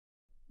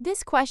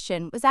This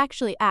question was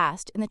actually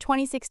asked in the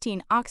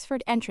 2016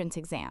 Oxford entrance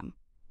exam.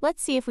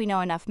 Let's see if we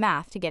know enough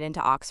math to get into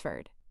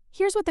Oxford.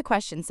 Here's what the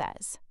question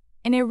says.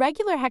 An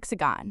irregular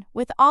hexagon,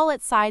 with all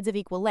its sides of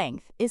equal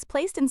length, is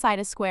placed inside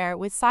a square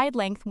with side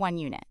length 1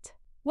 unit.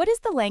 What is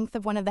the length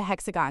of one of the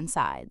hexagon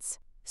sides?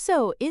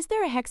 So, is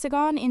there a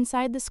hexagon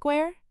inside the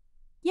square?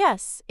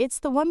 Yes, it's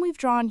the one we've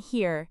drawn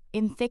here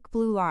in thick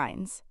blue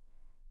lines.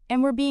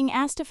 And we're being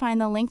asked to find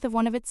the length of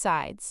one of its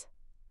sides.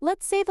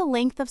 Let's say the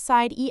length of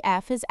side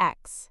EF is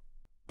x.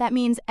 That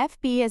means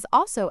FB is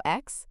also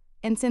x,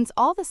 and since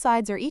all the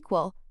sides are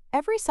equal,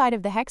 every side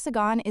of the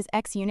hexagon is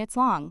x units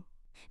long.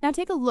 Now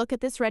take a look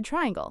at this red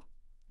triangle.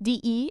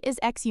 DE is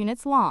x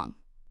units long.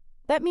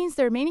 That means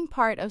the remaining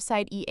part of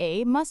side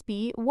EA must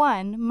be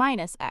 1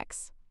 minus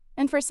x.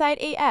 And for side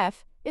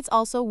AF, it's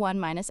also 1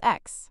 minus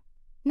x.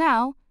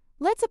 Now,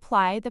 let's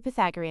apply the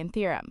Pythagorean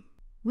theorem.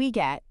 We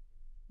get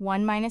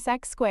 1 minus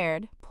x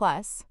squared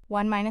plus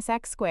 1 minus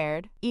x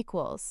squared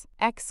equals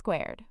x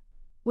squared.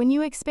 When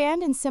you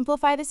expand and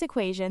simplify this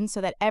equation so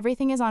that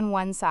everything is on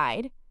one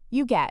side,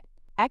 you get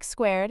x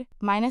squared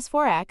minus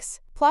 4x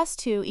plus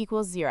 2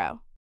 equals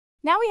 0.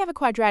 Now we have a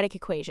quadratic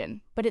equation,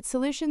 but its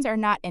solutions are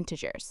not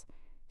integers.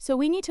 So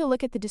we need to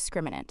look at the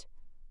discriminant.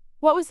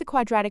 What was the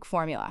quadratic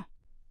formula?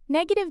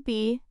 Negative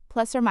b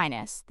plus or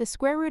minus the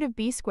square root of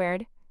b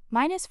squared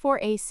minus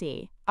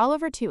 4ac all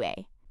over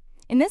 2a.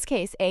 In this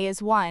case, a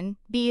is 1,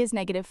 b is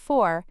negative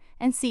 4,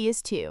 and c is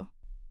 2.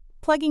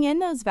 Plugging in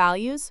those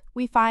values,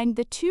 we find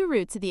the two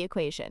roots of the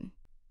equation.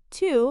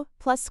 2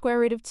 plus square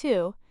root of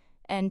 2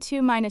 and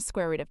 2 minus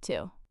square root of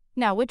 2.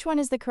 Now, which one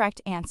is the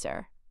correct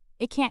answer?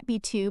 It can't be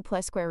 2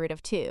 plus square root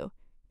of 2,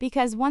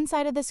 because one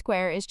side of the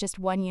square is just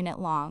 1 unit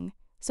long,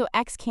 so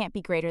x can't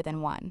be greater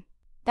than 1.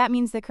 That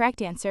means the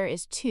correct answer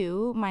is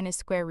 2 minus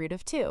square root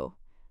of 2.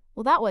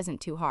 Well, that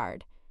wasn't too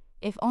hard.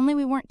 If only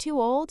we weren't too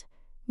old,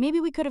 maybe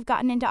we could have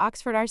gotten into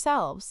Oxford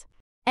ourselves.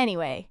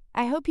 Anyway,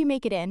 I hope you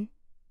make it in.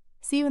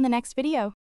 See you in the next video.